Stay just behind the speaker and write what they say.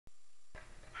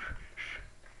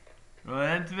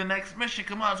We're into the next mission.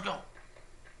 Come on, let's go.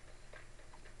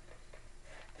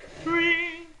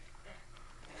 Ring.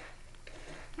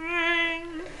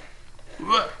 Ring.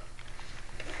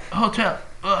 Hotel.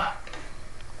 Ugh.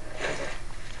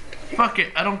 Fuck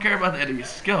it. I don't care about the enemies.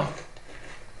 Let's go.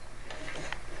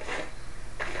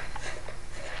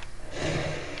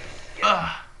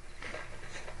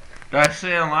 Did I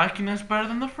say I'm liking this better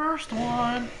than the first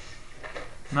one?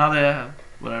 Now they have.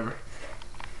 Whatever.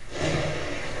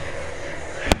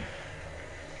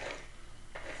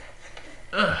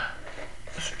 Ugh.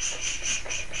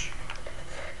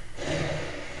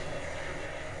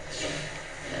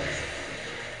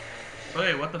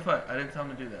 Okay, what the fuck? I didn't tell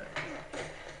him to do that.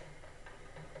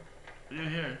 What do you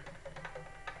hear?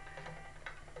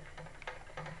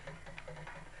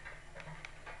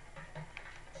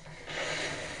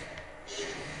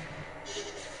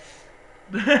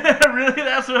 Really?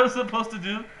 That's what I'm supposed to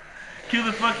do? Kill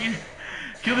the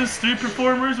street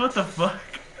performers? What the fuck?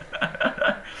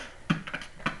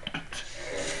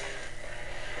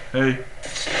 Hey.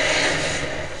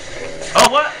 Oh,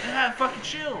 what? They have fucking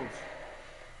shields.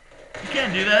 You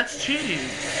can't do that. It's cheating.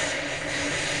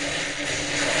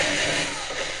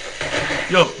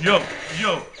 Yo.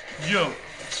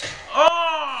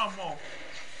 Oh, mo.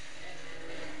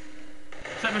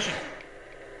 Set mission.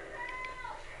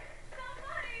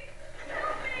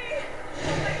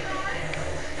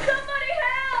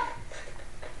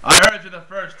 I heard you the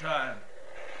first time.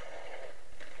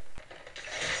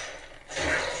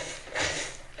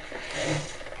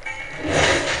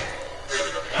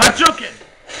 Hadouken!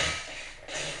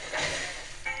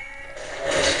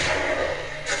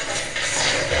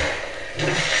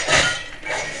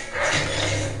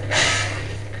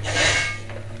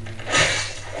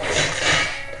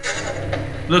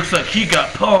 Looks like he got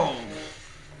pwned.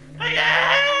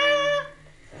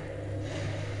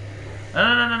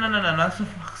 No, not so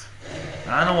fast.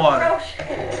 Not in the water. Roche.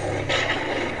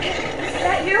 Is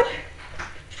that you?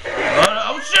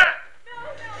 Oh shit! No.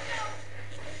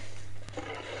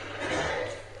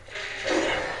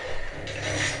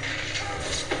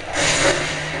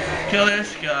 Kill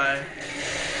this guy.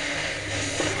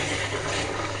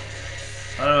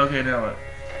 Oh, okay, now what?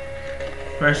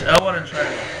 Press L1 and try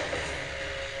it.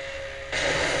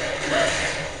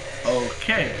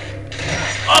 Okay.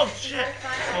 Oh shit!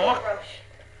 Fuck.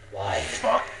 Why?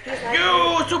 Fuck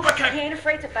you, super kick! He ain't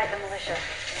afraid to fight the militia.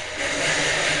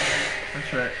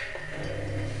 That's right.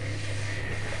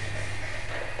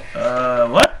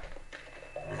 What?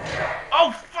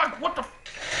 Oh fuck! What the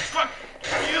fuck?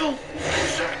 You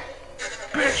sick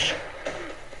bitch!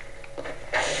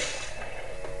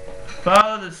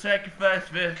 Follow the sacrificed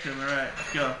victim. Alright,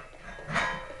 let's go.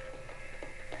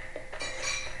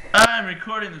 I'm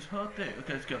recording this whole thing.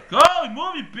 Okay, let's go. Go!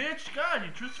 Move, you bitch! God,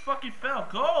 you just fucking fell.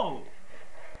 Go!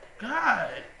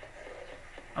 God!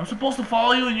 I'm supposed to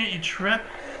follow you and yet you trip?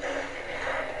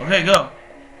 Okay, go.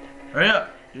 Hurry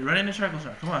up. You're running in circles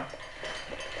now. Come on.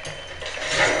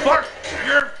 Fuck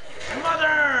your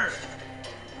mother!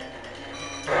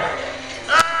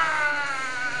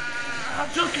 Ah! I'm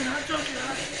joking.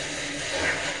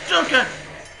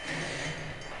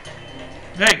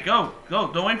 Hey, go.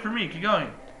 Don't wait for me. Keep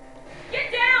going. Get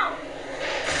down!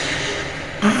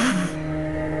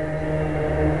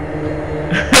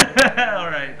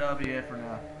 Alright, that'll be it for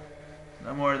now.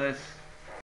 No more of this.